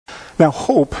Now,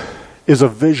 hope is a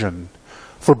vision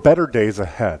for better days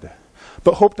ahead.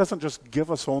 But hope doesn't just give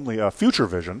us only a future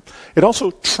vision. It also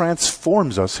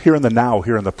transforms us here in the now,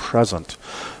 here in the present.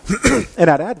 And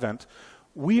at Advent,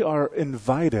 we are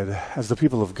invited as the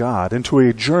people of God into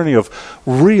a journey of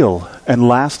real and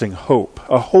lasting hope,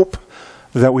 a hope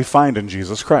that we find in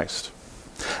Jesus Christ.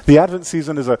 The Advent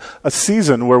season is a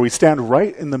season where we stand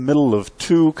right in the middle of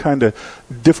two kind of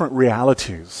different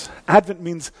realities. Advent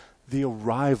means the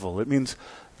arrival. It means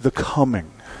the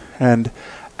coming. And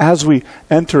as we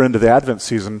enter into the Advent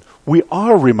season, we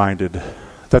are reminded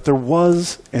that there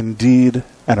was indeed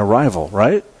an arrival,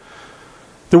 right?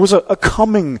 There was a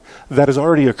coming that has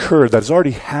already occurred, that has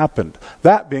already happened,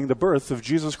 that being the birth of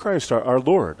Jesus Christ, our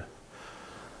Lord.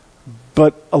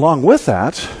 But along with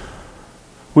that,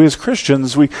 we as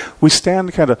Christians, we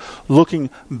stand kind of looking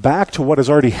back to what has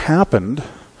already happened.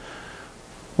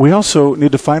 We also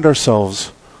need to find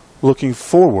ourselves looking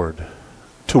forward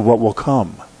to what will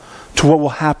come, to what will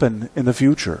happen in the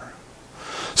future.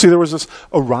 See, there was this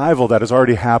arrival that has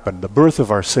already happened, the birth of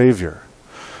our Savior.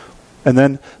 And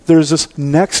then there's this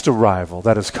next arrival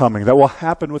that is coming, that will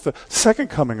happen with the second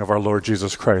coming of our Lord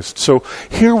Jesus Christ. So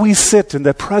here we sit in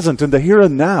the present, in the here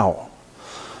and now.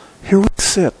 Here we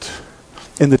sit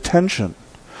in the tension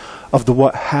of the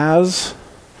what has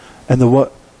and the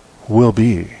what will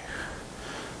be.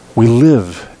 We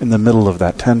live in the middle of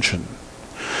that tension.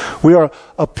 We are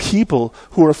a people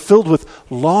who are filled with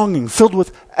longing, filled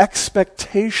with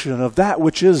expectation of that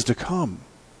which is to come.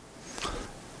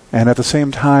 And at the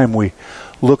same time, we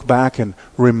look back in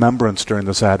remembrance during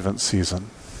this Advent season.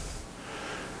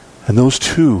 And those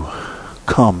two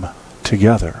come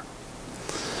together.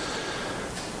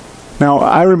 Now,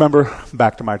 I remember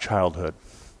back to my childhood,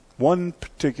 one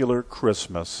particular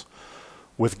Christmas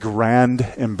with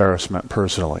grand embarrassment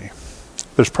personally.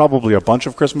 There's probably a bunch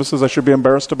of Christmases I should be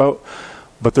embarrassed about,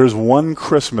 but there's one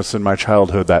Christmas in my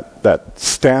childhood that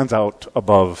stands out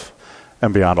above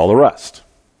and beyond all the rest.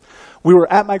 We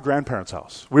were at my grandparents'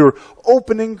 house. We were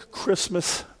opening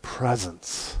Christmas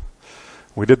presents.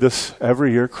 We did this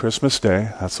every year, Christmas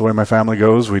Day. That's the way my family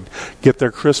goes. We'd get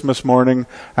there Christmas morning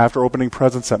after opening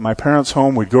presents at my parents'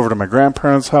 home. We'd go over to my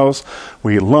grandparents' house.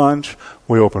 We eat lunch.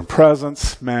 We open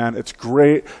presents. Man, it's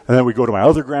great. And then we'd go to my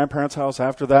other grandparents' house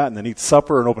after that and then eat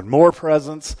supper and open more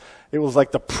presents. It was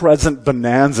like the present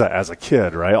bonanza as a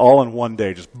kid, right? All in one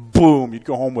day, just boom. You'd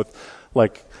go home with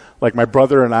like my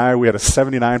brother and I, we had a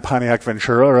 79 Pontiac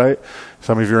Ventura, right?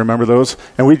 Some of you remember those.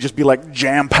 And we'd just be like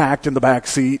jam-packed in the back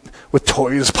seat with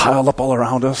toys piled up all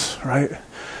around us, right?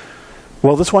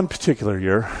 Well, this one particular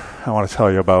year, I want to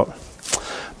tell you about,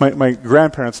 my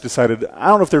grandparents decided, I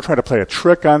don't know if they were trying to play a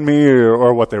trick on me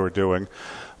or what they were doing,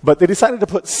 but they decided to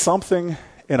put something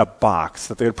in a box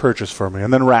that they had purchased for me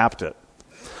and then wrapped it.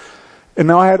 And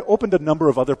now I had opened a number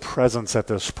of other presents at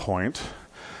this point,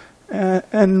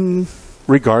 and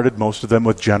regarded most of them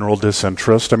with general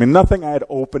disinterest. I mean, nothing I had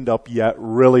opened up yet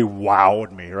really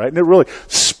wowed me, right? And it really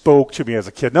spoke to me as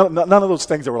a kid. None of those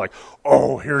things that were like,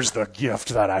 oh, here's the gift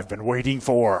that I've been waiting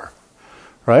for,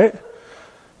 right?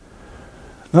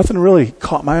 Nothing really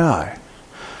caught my eye.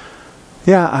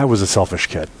 Yeah, I was a selfish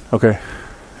kid, okay?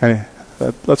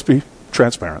 Let's be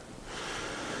transparent.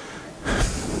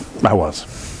 I was.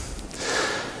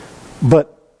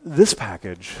 But this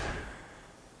package,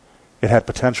 it had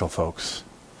potential, folks.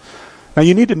 Now,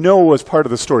 you need to know as part of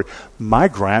the story, my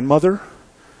grandmother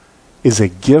is a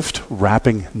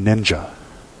gift-wrapping ninja.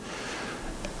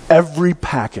 Every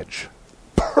package,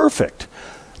 perfect.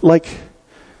 Like,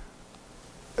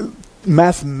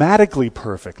 mathematically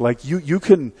perfect. Like, you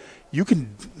can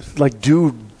like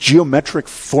do geometric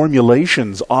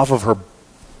formulations off of her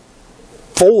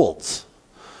folds.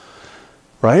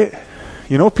 Right?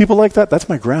 You know people like that? That's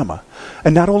my grandma.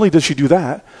 And not only does she do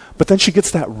that, but then she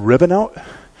gets that ribbon out,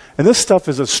 and this stuff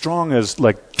is as strong as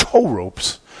like tow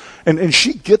ropes. And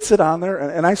she gets it on there,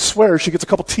 and I swear she gets a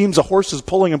couple teams of horses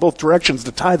pulling in both directions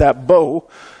to tie that bow.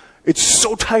 It's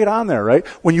so tight on there, right?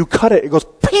 When you cut it, it goes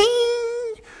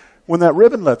ping when that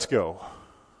ribbon lets go.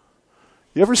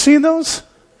 You ever seen those?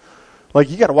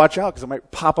 Like, you got to watch out because it might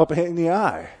pop up in the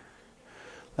eye.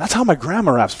 That's how my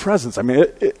grandma wraps presents. I mean,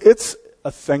 it's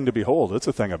a thing to behold. It's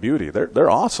a thing of beauty.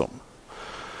 They're awesome.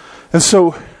 And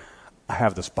so I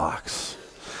have this box.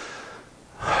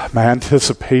 My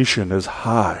anticipation is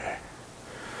high.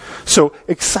 So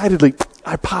excitedly,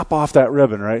 I pop off that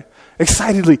ribbon, right?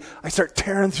 Excitedly, I start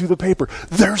tearing through the paper.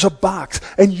 There's a box,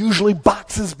 and usually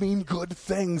boxes mean good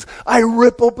things. I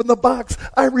rip open the box.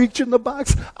 I reach in the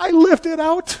box. I lift it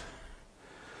out.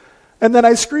 And then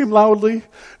I scream loudly,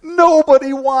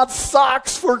 "Nobody wants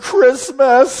socks for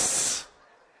Christmas."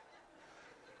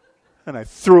 and I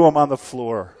threw them on the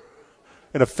floor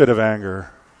in a fit of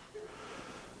anger.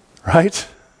 Right?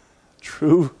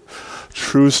 True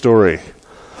story.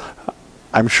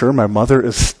 I'm sure my mother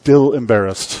is still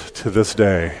embarrassed to this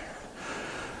day.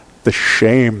 The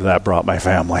shame that brought my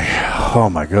family. Oh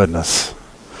my goodness.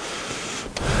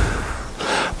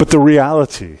 But the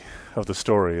reality of the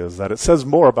story is that it says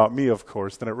more about me, of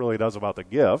course, than it really does about the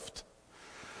gift.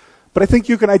 But I think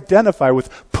you can identify with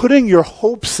putting your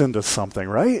hopes into something,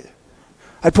 right?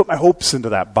 I put my hopes into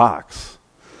that box.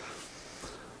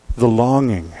 The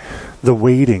longing, the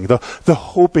waiting, the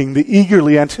hoping, the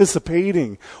eagerly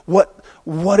anticipating what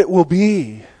it will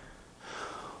be.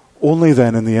 Only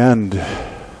then in the end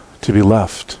to be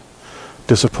left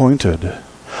disappointed.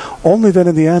 Only then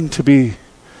in the end to be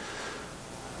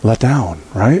let down,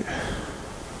 right?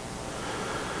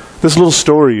 This little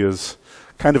story is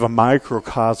kind of a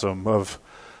microcosm of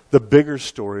the bigger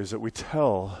stories that we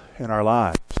tell in our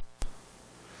lives.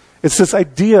 It's this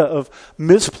idea of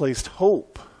misplaced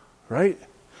hope, right?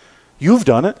 You've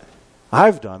done it.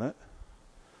 I've done it.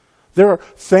 There are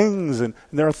things and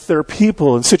there are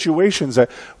people and situations that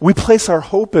we place our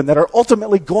hope in that are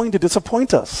ultimately going to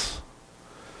disappoint us.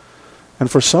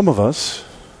 And for some of us,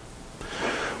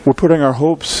 we're putting our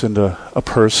hopes into a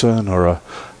person or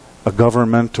a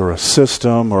government or a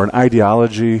system or an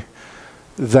ideology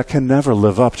that can never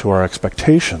live up to our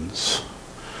expectations.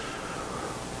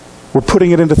 We're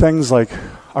putting it into things like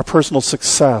our personal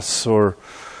success or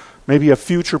maybe a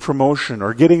future promotion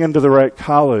or getting into the right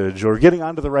college or getting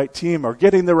onto the right team or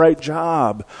getting the right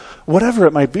job, whatever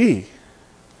it might be.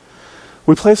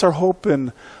 We place our hope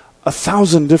in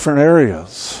 1,000 different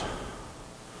areas.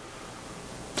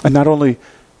 And not only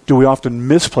do we often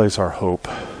misplace our hope,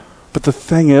 but the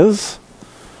thing is,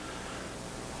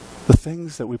 the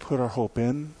things that we put our hope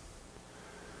in,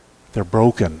 they're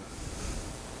broken.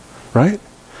 Right?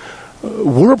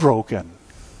 We're broken.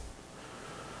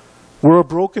 We're a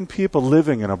broken people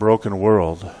living in a broken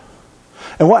world.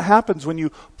 And what happens when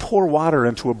you pour water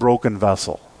into a broken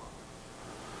vessel?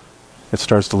 It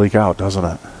starts to leak out, doesn't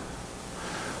it?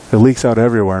 It leaks out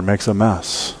everywhere and makes a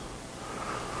mess.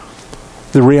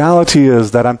 The reality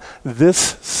is that on this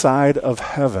side of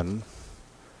heaven,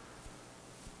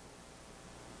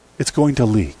 it's going to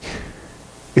leak.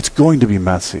 It's going to be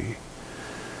messy.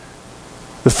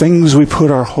 The things we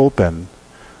put our hope in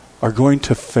are going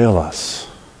to fail us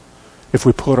if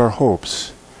we put our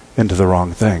hopes into the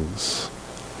wrong things.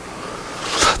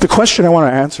 The question I want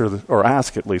to answer, or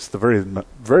ask at least, the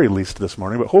very least this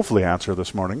morning, but hopefully answer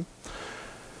this morning,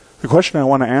 the question I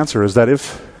want to answer is that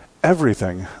if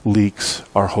everything leaks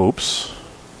our hopes,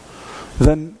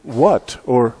 then what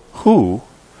or who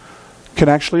can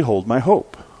actually hold my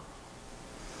hope?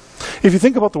 If you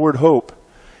think about the word hope,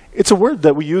 it's a word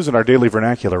that we use in our daily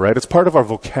vernacular, right? It's part of our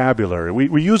vocabulary.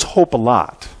 We use hope a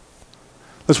lot.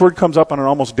 This word comes up on an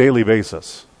almost daily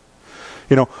basis.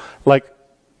 You know, like,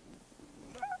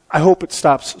 I hope it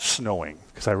stops snowing,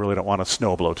 because I really don't want a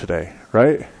snow blow today,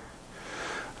 right?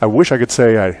 I wish I could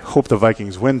say I hope the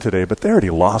Vikings win today, but they already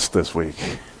lost this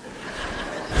week.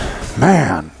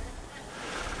 Man.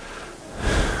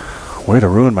 Way to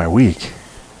ruin my week.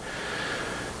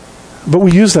 But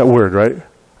we use that word, right?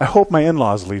 I hope my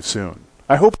in-laws leave soon.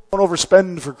 I hope I don't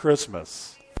overspend for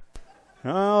Christmas.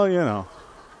 Well, you know,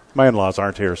 my in-laws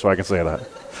aren't here, so I can say that.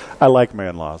 I like my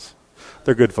in-laws.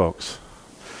 They're good folks.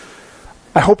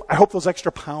 I hope those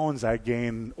extra pounds I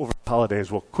gain over the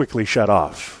holidays will quickly shed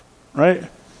off, right?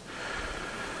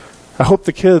 I hope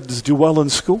the kids do well in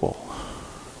school.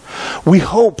 We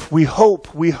hope, we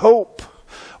hope, we hope.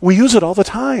 We use it all the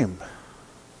time.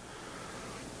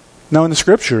 Now in the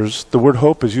scriptures, the word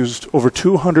hope is used over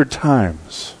 200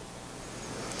 times.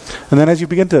 And then as you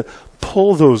begin to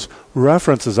pull those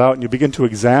references out and you begin to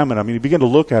examine them and you begin to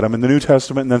look at them in the New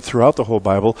Testament and then throughout the whole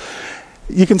Bible,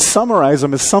 you can summarize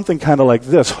them as something kind of like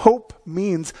this. Hope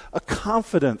means a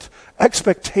confident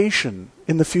expectation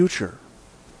in the future.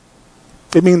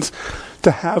 It means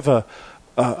to have a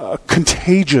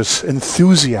contagious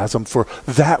enthusiasm for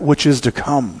that which is to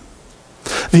come.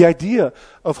 The idea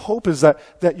of hope is that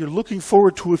you're looking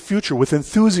forward to a future with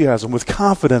enthusiasm, with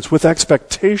confidence, with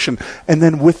expectation, and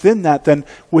then within that, then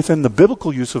within the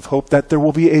biblical use of hope, that there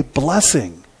will be a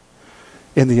blessing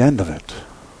in the end of it.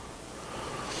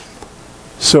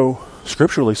 So,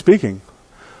 scripturally speaking,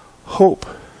 hope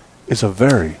is a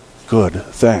very good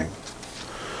thing.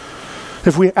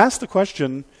 If we ask the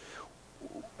question,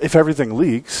 if everything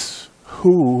leaks,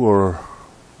 who or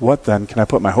what then can I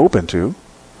put my hope into?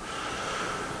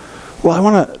 Well, I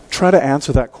want to try to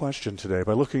answer that question today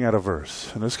by looking at a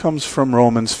verse. And this comes from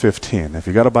Romans 15. If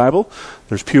you got a Bible,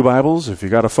 there's Pew Bibles. If you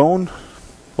got a phone,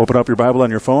 Open up your Bible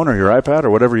on your phone or your iPad or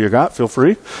whatever you got. Feel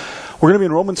free. We're going to be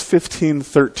in Romans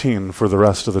 15:13 for the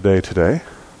rest of the day today.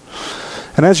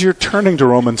 And as you're turning to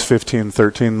Romans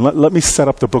 15:13, let me set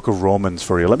up the book of Romans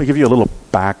for you. Let me give you a little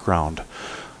background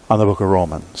on the book of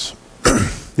Romans.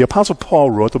 The Apostle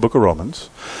Paul wrote the book of Romans,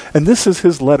 and this is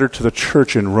his letter to the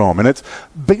church in Rome. And it's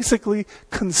basically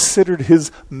considered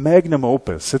his magnum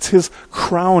opus. It's his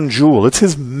crown jewel. It's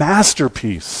his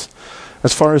masterpiece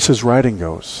as far as his writing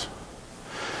goes.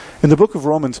 In the book of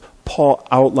Romans, Paul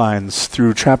outlines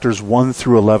through chapters 1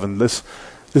 through 11 this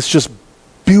just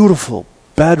beautiful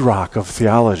bedrock of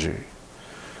theology.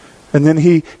 And then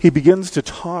he begins to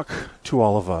talk to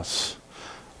all of us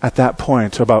at that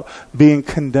point about being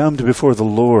condemned before the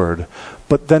Lord.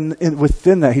 But then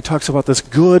within that, he talks about this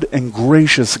good and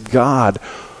gracious God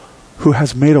who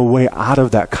has made a way out of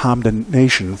that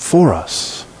condemnation for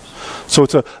us. So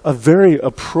it's a very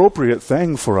appropriate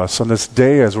thing for us on this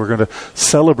day as we're going to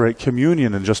celebrate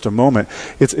communion in just a moment.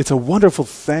 It's a wonderful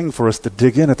thing for us to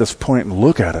dig in at this point and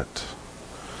look at it.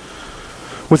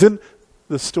 Within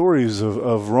the stories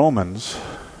of Romans,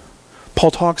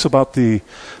 Paul talks about the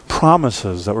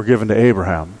promises that were given to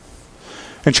Abraham.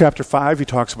 In chapter 5, he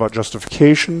talks about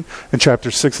justification. In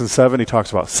chapter 6 and 7, he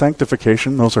talks about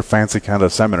sanctification. Those are fancy kind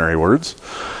of seminary words.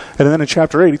 And then in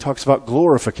chapter 8, he talks about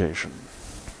glorification.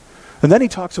 And then he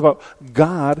talks about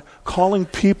God calling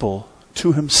people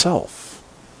to himself.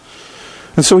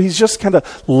 And so he's just kind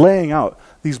of laying out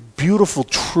these beautiful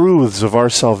truths of our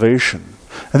salvation.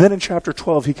 And then in chapter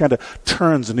 12, he kind of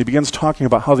turns and he begins talking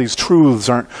about how these truths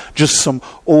aren't just some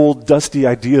old dusty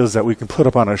ideas that we can put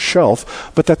up on a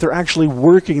shelf, but that they're actually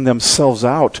working themselves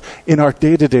out in our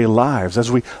day-to-day lives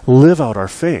as we live out our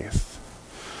faith.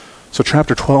 So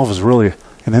chapter 12 is really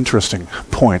an interesting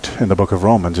point in the book of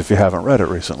Romans if you haven't read it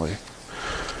recently.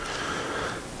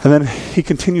 And then he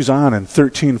continues on in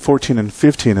 13, 14, and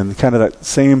 15 in kind of that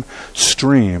same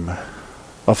stream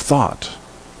of thought.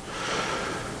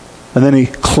 And then he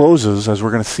closes, as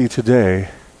we're going to see today.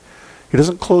 He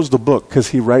doesn't close the book because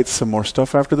he writes some more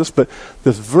stuff after this, but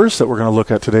this verse that we're going to look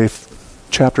at today,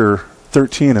 chapter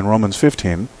 13 in Romans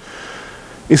 15,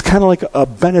 is kind of like a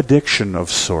benediction of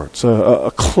sorts,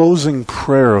 a closing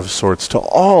prayer of sorts to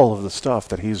all of the stuff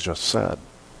that he's just said.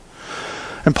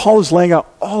 And Paul is laying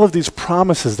out all of these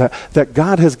promises that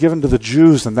God has given to the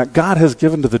Jews and that God has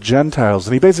given to the Gentiles.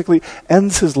 And he basically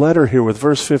ends his letter here with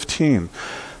verse 15,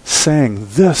 saying,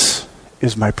 "This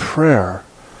is my prayer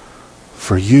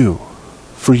for you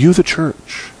the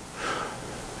church."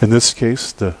 In this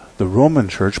case, the Roman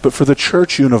church, but for the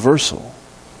church universal.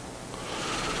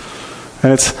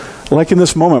 And it's like in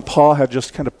this moment, Paul had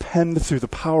just kind of penned through the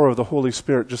power of the Holy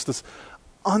Spirit just this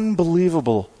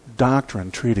unbelievable doctrine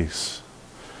treatise.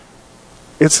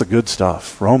 It's the good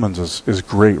stuff. Romans is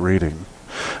great reading.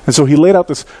 And so he laid out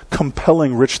this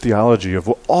compelling, rich theology of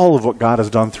all of what God has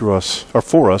done through us, or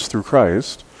for us, through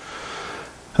Christ.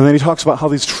 And then he talks about how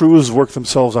these truths work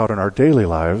themselves out in our daily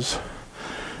lives.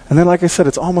 And then, like I said,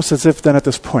 it's almost as if then at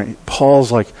this point,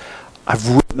 Paul's like, I've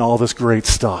written all this great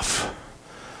stuff.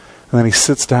 And then he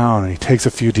sits down and he takes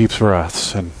a few deep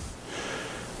breaths and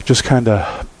just kind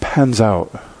of pens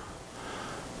out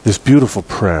this beautiful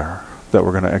prayer that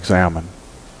we're going to examine.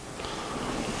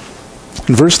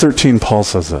 In verse 13, Paul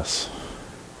says this.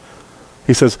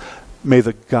 He says, "May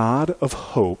the God of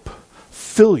hope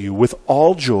fill you with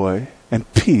all joy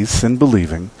and peace in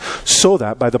believing, so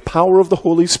that by the power of the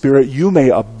Holy Spirit you may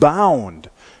abound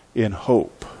in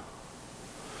hope."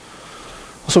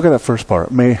 Let's look at that first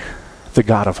part. May the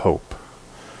God of hope.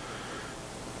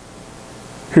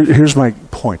 Here's my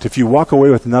point. If you walk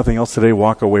away with nothing else today,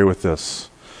 walk away with this.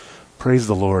 Praise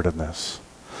the Lord in this.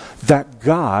 That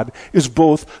God is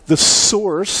both the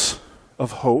source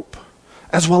of hope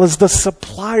as well as the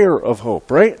supplier of hope,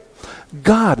 right?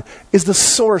 God is the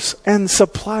source and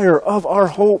supplier of our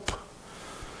hope.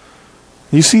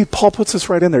 You see, Paul puts this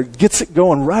right in there, gets it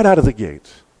going right out of the gate.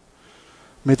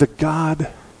 May the God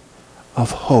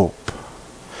of hope.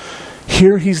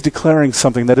 Here he's declaring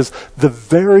something that is the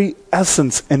very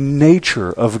essence and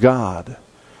nature of God.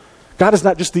 God is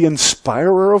not just the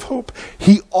inspirer of hope,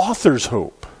 he authors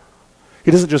hope. He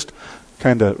doesn't just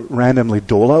kind of randomly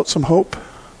dole out some hope.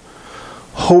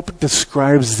 Hope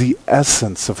describes the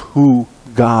essence of who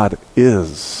God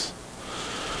is.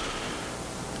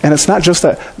 And it's not just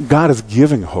that God is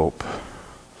giving hope,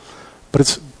 but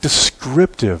it's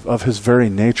descriptive of his very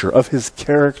nature, of his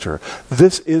character.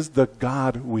 This is the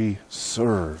God we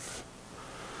serve.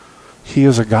 He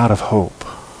is a God of hope.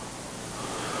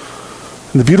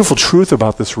 And the beautiful truth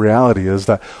about this reality is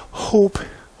that hope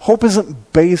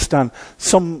isn't based on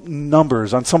some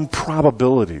numbers, on some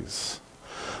probabilities,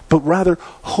 but rather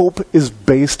hope is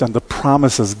based on the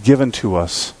promises given to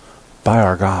us by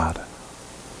our God.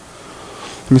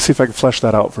 Let me see if I can flesh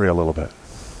that out for you a little bit.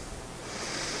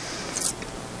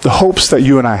 The hopes that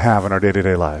you and I have in our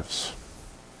day-to-day lives.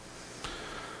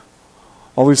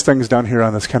 All these things down here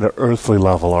on this kind of earthly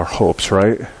level are hopes,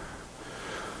 right?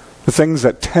 The things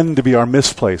that tend to be our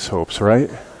misplaced hopes, right?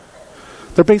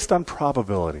 They're based on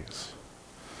probabilities.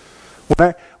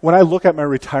 When I look at my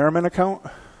retirement account,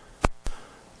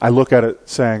 I look at it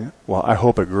saying, well, I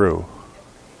hope it grew.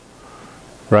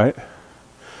 Right?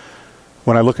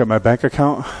 When I look at my bank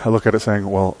account, I look at it saying,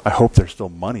 well, I hope there's still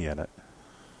money in it.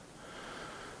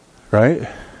 Right?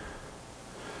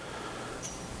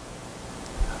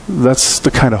 That's the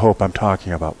kind of hope I'm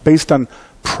talking about. Based on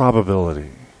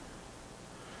probability.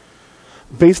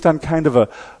 Based on kind of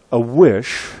a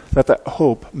wish that that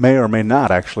hope may or may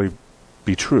not actually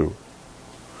be true.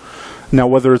 Now,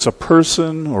 whether it's a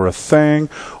person or a thing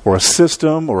or a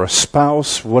system or a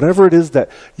spouse, whatever it is that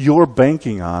you're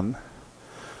banking on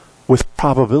with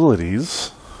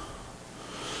probabilities,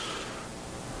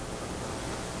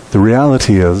 the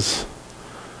reality is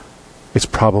it's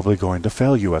probably going to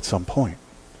fail you at some point,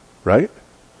 right?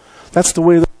 That's the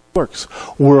way that it works.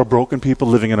 We're a broken people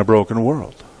living in a broken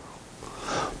world.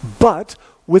 But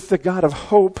with the God of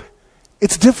hope,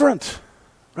 it's different,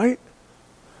 right?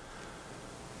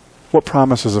 What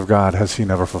promises of God has he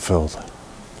never fulfilled?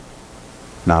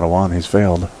 Not a one. He's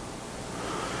failed.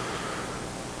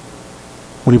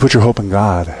 When you put your hope in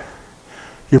God,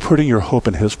 you're putting your hope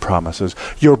in his promises.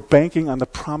 You're banking on the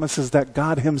promises that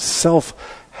God himself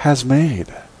has made.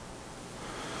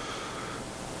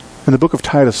 In the book of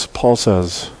Titus, Paul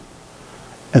says,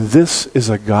 and this is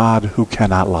a God who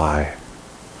cannot lie.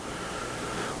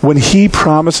 When he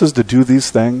promises to do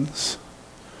these things,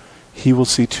 he will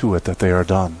see to it that they are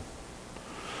done.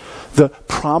 The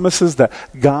promises that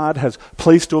God has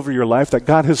placed over your life, that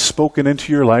God has spoken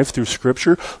into your life through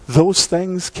Scripture, those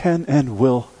things can and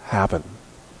will happen.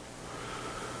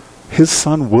 His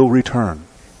Son will return.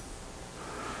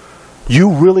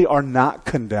 You really are not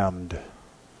condemned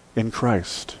in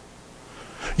Christ.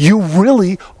 You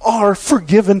really are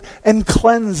forgiven and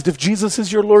cleansed if Jesus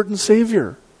is your Lord and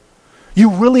Savior. You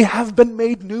really have been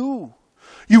made new.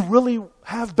 You really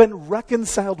have been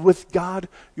reconciled with God,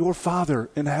 your Father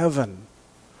in heaven.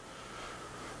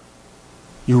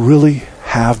 You really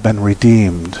have been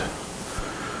redeemed.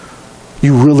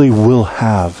 You really will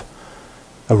have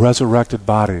a resurrected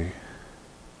body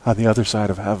on the other side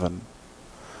of heaven.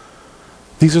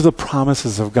 These are the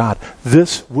promises of God.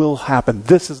 This will happen.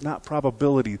 This is not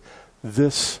probability.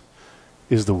 This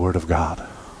is the Word of God.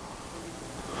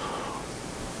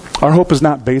 Our hope is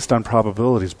not based on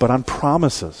probabilities, but on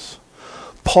promises.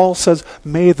 Paul says,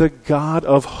 may the God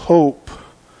of hope,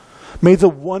 may the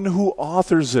one who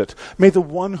authors it, may the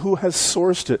one who has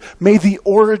sourced it, may the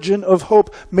origin of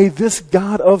hope, may this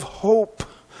God of hope,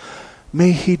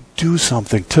 may he do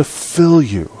something to fill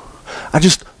you. I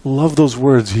just love those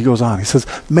words. He goes on. He says,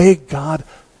 may God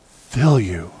fill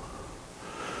you.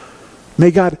 May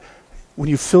God, when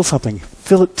you fill something,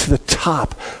 fill it to the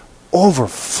top,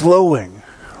 overflowing.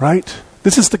 Right?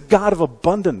 This is the God of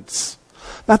abundance,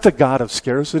 not the God of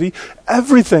scarcity.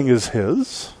 Everything is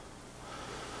his.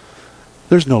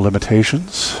 There's no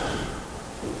limitations.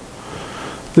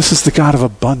 This is the God of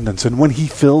abundance, and when he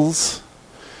fills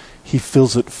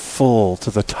it full to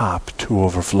the top to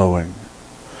overflowing.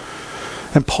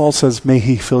 And Paul says, may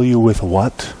he fill you with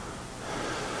what?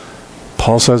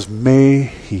 Paul says, may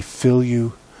he fill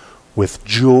you with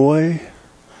joy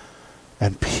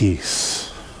and peace.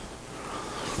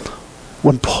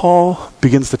 When Paul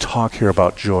begins to talk here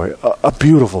about joy, a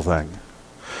beautiful thing,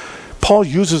 Paul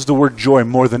uses the word joy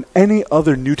more than any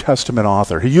other New Testament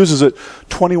author. He uses it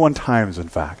 21 times, in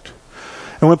fact.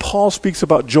 And when Paul speaks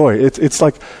about joy, it's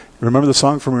like, remember the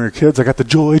song from when we were kids? I got the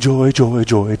joy, joy, joy,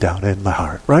 joy down in my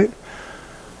heart, right?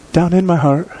 Down in my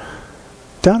heart.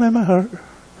 Down in my heart.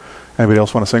 Anybody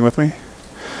else want to sing with me?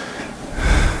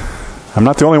 I'm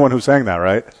not the only one who sang that,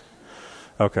 right?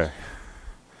 Okay.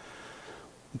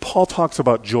 Paul talks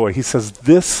about joy. He says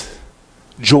this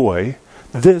joy,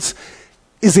 this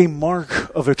is a mark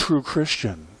of a true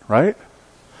Christian, right?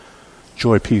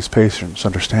 Joy, peace, patience,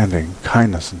 understanding,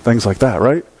 kindness, and things like that,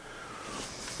 right?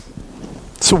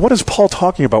 So what is Paul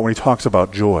talking about when he talks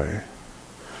about joy?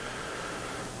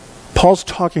 Paul's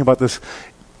talking about this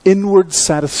inward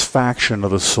satisfaction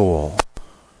of the soul.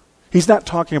 He's not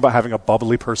talking about having a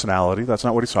bubbly personality. That's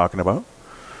not what he's talking about.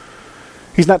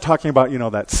 He's not talking about,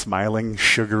 that smiling,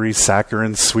 sugary,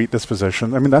 saccharine, sweet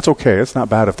disposition. I mean, that's okay. It's not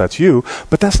bad if that's you,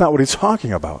 but that's not what he's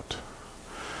talking about.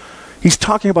 He's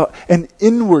talking about an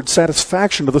inward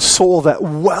satisfaction of the soul that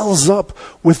wells up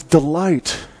with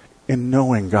delight in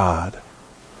knowing God.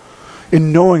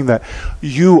 In knowing that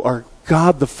you are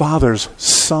God the Father's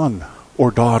son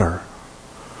or daughter.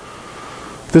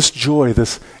 This joy,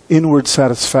 this inward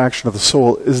satisfaction of the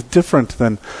soul is different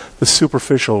than the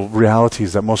superficial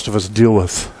realities that most of us deal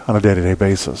with on a day-to-day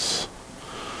basis.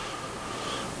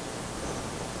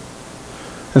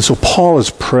 And so Paul is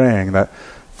praying that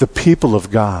the people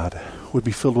of God would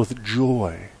be filled with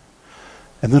joy.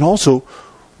 And then also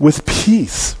with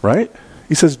peace, right?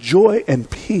 He says joy and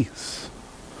peace.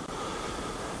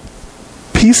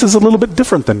 Peace is a little bit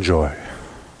different than joy.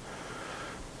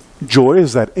 Joy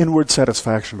is that inward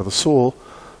satisfaction of the soul.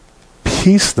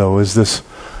 Peace, though, is this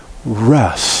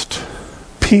rest.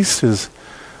 Peace is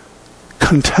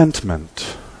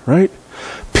contentment, right?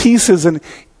 Peace is an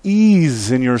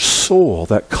ease in your soul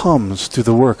that comes through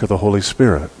the work of the Holy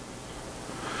Spirit.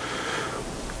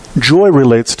 Joy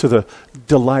relates to the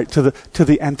delight, to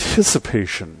the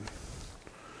anticipation.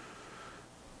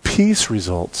 Peace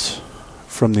results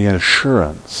from the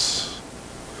assurance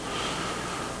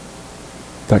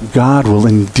that God will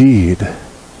indeed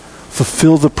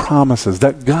fulfill the promises,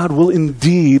 that God will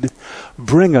indeed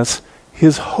bring us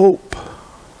His hope.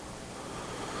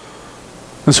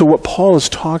 And so what Paul is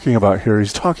talking about here,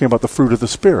 he's talking about the fruit of the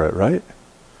Spirit, right?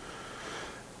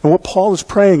 And what Paul is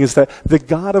praying is that the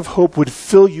God of hope would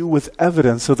fill you with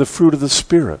evidence of the fruit of the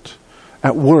Spirit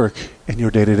at work in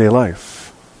your day-to-day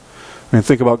life. I mean,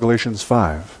 think about Galatians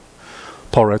 5.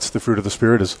 Paul writes the fruit of the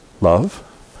Spirit is love,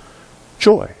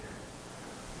 joy,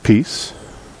 peace,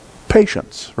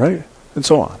 patience, right? And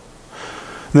so on.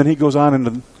 And then he goes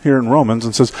on here in Romans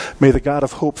and says, may the God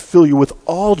of hope fill you with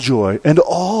all joy and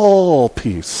all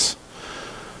peace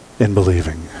in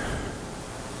believing.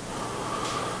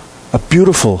 A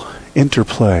beautiful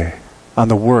interplay on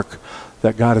the work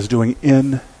that God is doing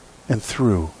in and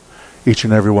through each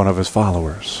and every one of His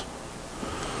followers.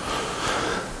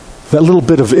 That little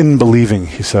bit of in believing,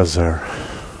 he says there.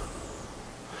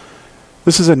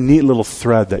 This is a neat little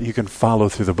thread that you can follow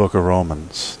through the book of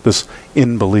Romans, this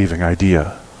in believing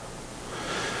idea.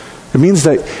 It means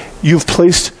that you've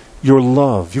placed your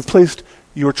love, you've placed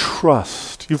your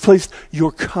trust, you've placed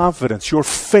your confidence, your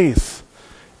faith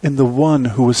in the one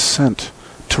who was sent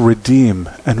to redeem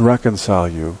and reconcile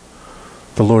you,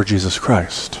 the Lord Jesus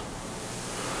Christ.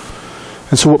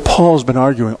 And so what Paul's been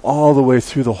arguing all the way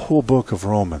through the whole book of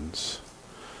Romans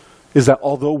is that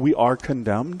although we are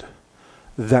condemned,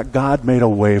 that God made a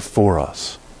way for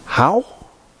us. How?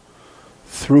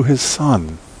 Through His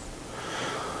Son.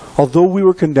 Although we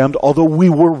were condemned, although we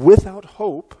were without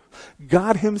hope,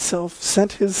 God Himself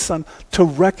sent His Son to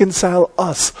reconcile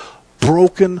us,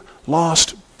 broken,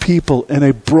 lost people in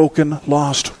a broken,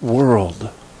 lost world.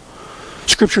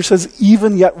 Scripture says,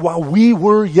 even yet while we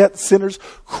were yet sinners,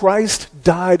 Christ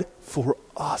died for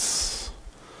us.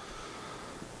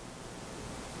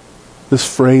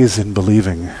 This phrase in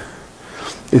believing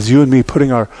is you and me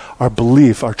putting our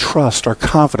belief, our trust, our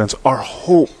confidence, our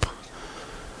hope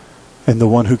in the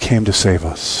one who came to save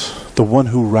us, the one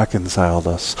who reconciled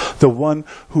us, the one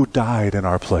who died in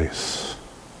our place.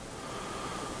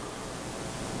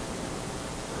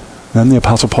 Then the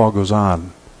Apostle Paul goes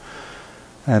on,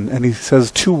 and he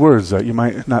says two words that you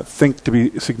might not think to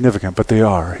be significant, but they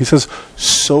are. He says,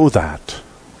 so that.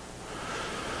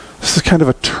 This is kind of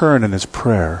a turn in his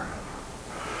prayer,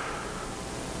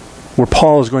 where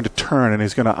Paul is going to turn and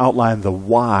he's going to outline the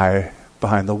why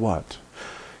behind the what.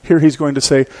 Here he's going to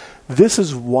say, this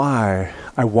is why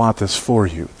I want this for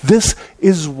you. This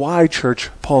is why, church,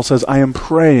 Paul says, I am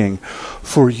praying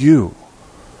for you,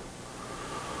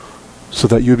 so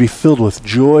that you would be filled with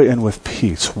joy and with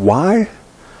peace. Why?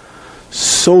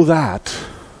 So that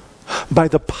by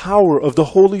the power of the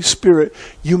Holy Spirit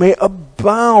you may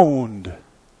abound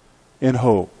in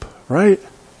hope. Right?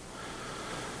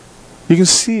 You can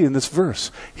see in this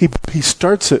verse, he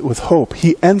starts it with hope.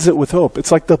 He ends it with hope.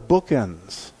 It's like the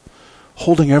bookends,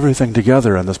 holding everything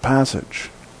together in this passage.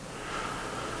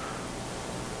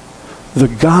 The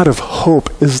God of hope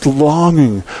is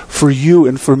longing for you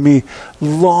and for me,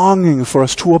 longing for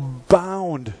us to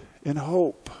abound in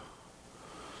hope.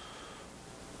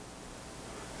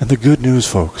 And the good news,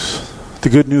 folks, the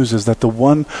good news is that the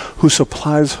one who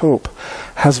supplies hope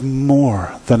has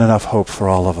more than enough hope for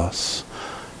all of us.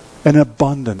 An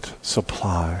abundant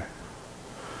supply.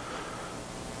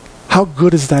 How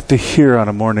good is that to hear on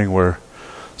a morning where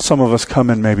some of us come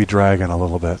in maybe dragging a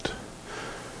little bit?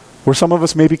 Where some of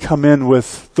us maybe come in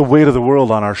with the weight of the world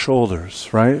on our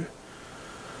shoulders, right?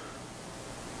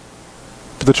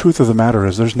 But the truth of the matter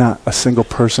is there's not a single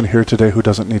person here today who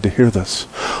doesn't need to hear this.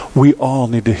 We all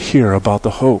need to hear about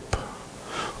the hope.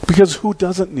 Because who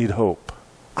doesn't need hope?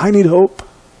 I need hope.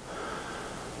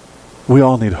 We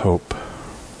all need hope.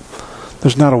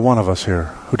 There's not a one of us here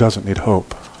who doesn't need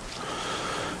hope.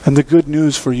 And the good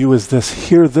news for you is this,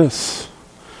 hear this,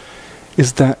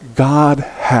 is that God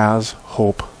has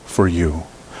hope for you.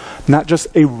 Not just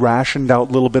a rationed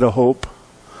out little bit of hope.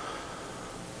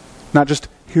 Not just,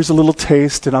 here's a little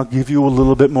taste and I'll give you a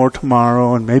little bit more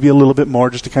tomorrow and maybe a little bit more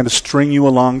just to kind of string you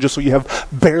along just so you have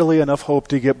barely enough hope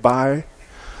to get by.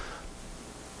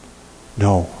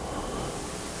 No.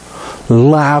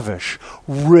 Lavish,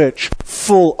 rich,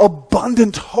 full,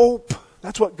 abundant hope.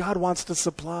 That's what God wants to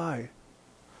supply.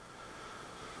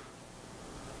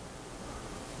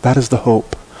 That is the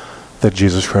hope that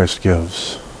Jesus Christ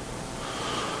gives.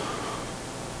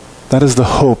 That is the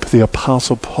hope the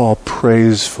Apostle Paul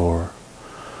prays for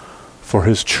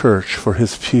his church, for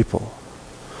his people.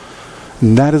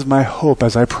 And that is my hope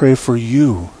as I pray for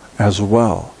you as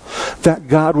well. That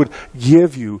God would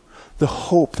give you the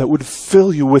hope that would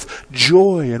fill you with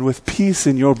joy and with peace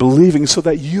in your believing so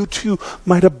that you too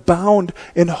might abound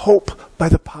in hope by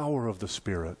the power of the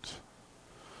Spirit.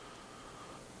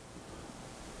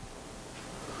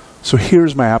 So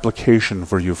here's my application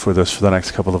for you for this for the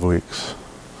next couple of weeks.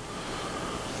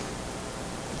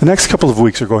 The next couple of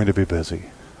weeks are going to be busy.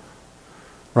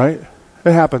 Right?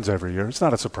 It happens every year. It's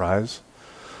not a surprise.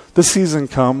 The season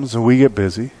comes and we get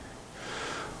busy.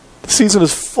 The season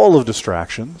is full of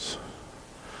distractions.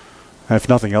 And if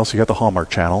nothing else, you got the Hallmark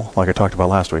Channel, like I talked about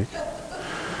last week.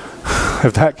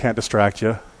 If that can't distract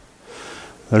you,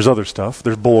 there's other stuff.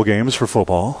 There's bowl games for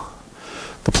football.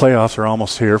 The playoffs are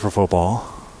almost here for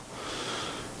football.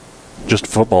 Just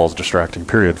football is distracting,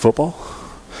 period. Football?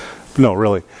 No,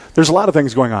 really. There's a lot of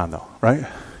things going on, though, right?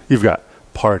 You've got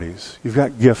parties. You've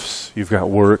got gifts. You've got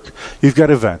work. You've got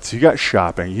events. You've got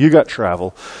shopping. You've got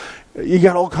travel. You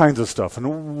got all kinds of stuff.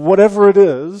 And whatever it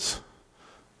is,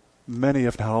 many,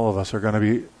 if not all of us, are going to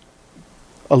be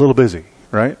a little busy,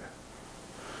 right?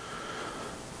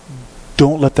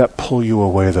 Don't let that pull you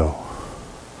away, though.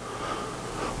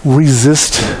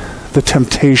 Resist the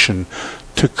temptation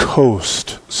to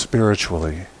coast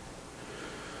spiritually,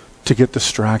 to get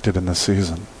distracted in this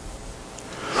season.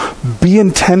 Be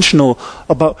intentional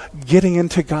about getting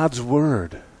into God's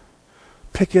Word.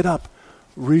 Pick it up.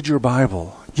 Read your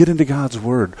Bible. Get into God's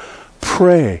Word.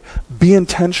 Pray. Be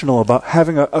intentional about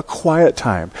having a quiet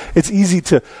time. It's easy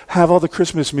to have all the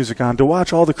Christmas music on, to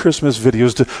watch all the Christmas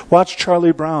videos, to watch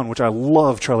Charlie Brown, which I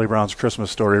love Charlie Brown's Christmas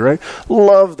story, right?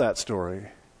 Love that story.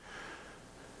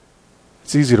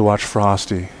 It's easy to watch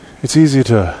Frosty. It's easy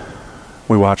to...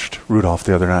 We watched Rudolph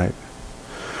the other night.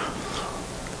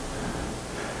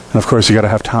 And of course, you got to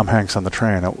have Tom Hanks on the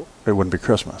train. It wouldn't be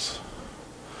Christmas.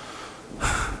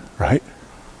 Right?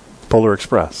 Polar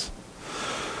Express.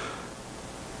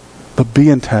 But be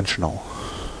intentional.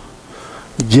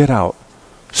 Get out.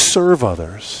 Serve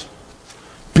others.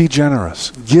 Be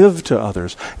generous. Give to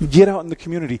others. Get out in the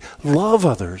community. Love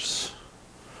others.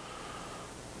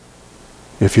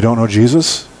 If you don't know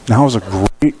Jesus, now is a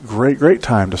great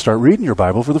time to start reading your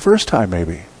Bible for the first time,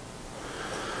 maybe.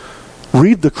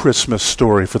 Read the Christmas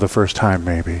story for the first time,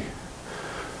 maybe.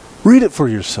 Read it for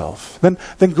yourself. Then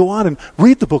go on and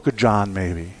read the book of John,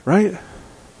 maybe, right?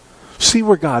 See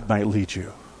where God might lead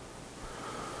you.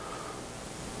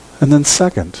 And then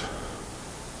second,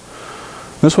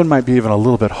 this one might be even a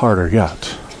little bit harder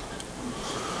yet.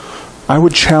 I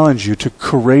would challenge you to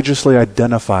courageously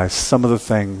identify some of the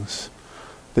things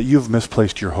that you've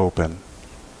misplaced your hope in.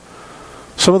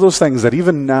 Some of those things that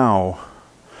even now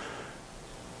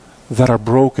that are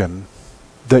broken,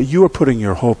 that you are putting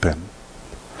your hope in.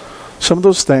 Some of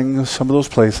those things, some of those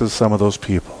places, some of those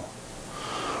people.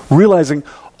 Realizing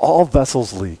all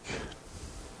vessels leak.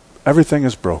 Everything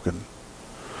is broken.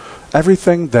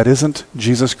 Everything that isn't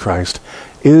Jesus Christ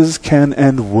is, can,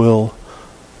 and will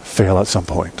fail at some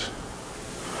point.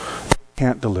 They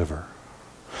can't deliver.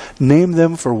 Name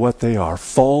them for what they are.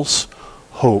 False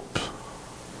hope.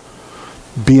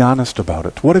 Be honest about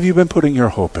it. What have you been putting your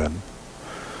hope in?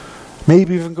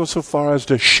 Maybe even go so far as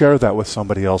to share that with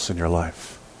somebody else in your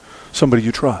life. Somebody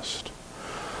you trust.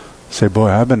 Say, boy,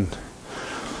 I've been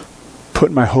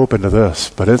putting my hope into this,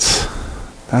 but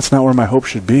that's not where my hope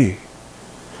should be.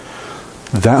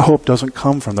 That hope doesn't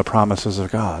come from the promises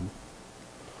of God.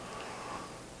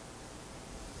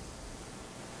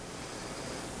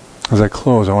 As I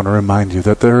close, I want to remind you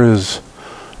that there is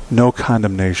no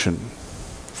condemnation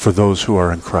for those who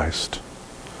are in Christ.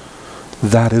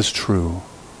 That is true.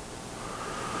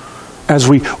 As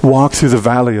we walk through the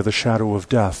valley of the shadow of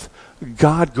death,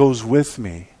 God goes with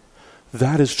me.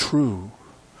 That is true.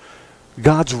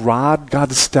 God's rod,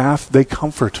 God's staff, they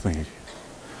comfort me.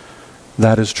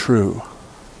 That is true.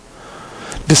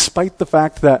 Despite the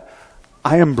fact that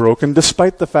I am broken,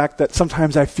 despite the fact that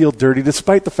sometimes I feel dirty,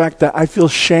 despite the fact that I feel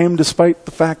shame, despite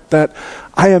the fact that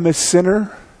I am a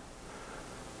sinner,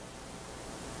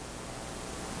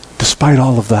 despite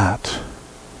all of that,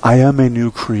 I am a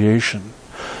new creation.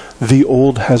 The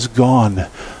old has gone,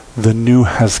 the new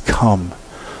has come.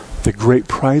 The great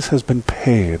price has been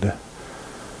paid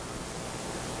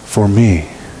for me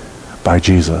by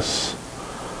Jesus.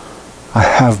 I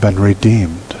have been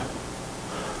redeemed.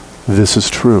 This is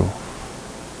true.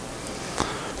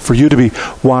 For you to be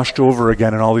washed over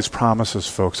again in all these promises,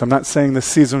 folks. I'm not saying this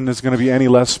season is going to be any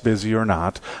less busy or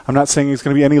not. I'm not saying it's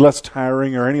going to be any less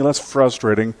tiring or any less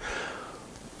frustrating.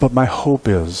 But my hope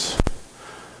is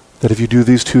that if you do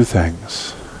these two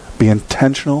things, be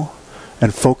intentional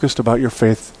and focused about your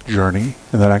faith journey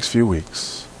in the next few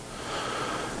weeks,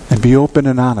 and be open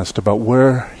and honest about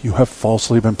where you have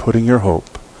falsely been putting your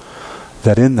hope,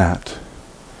 that in that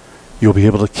you'll be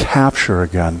able to capture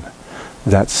again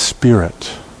that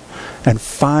spirit and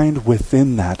find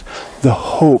within that the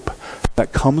hope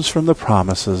that comes from the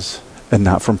promises and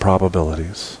not from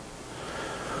probabilities.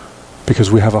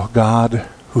 Because we have a God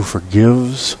who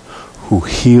forgives, who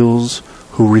heals,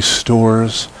 who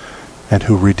restores, and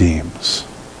who redeems.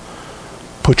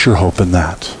 Put your hope in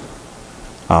that.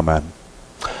 Amen.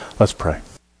 Let's pray.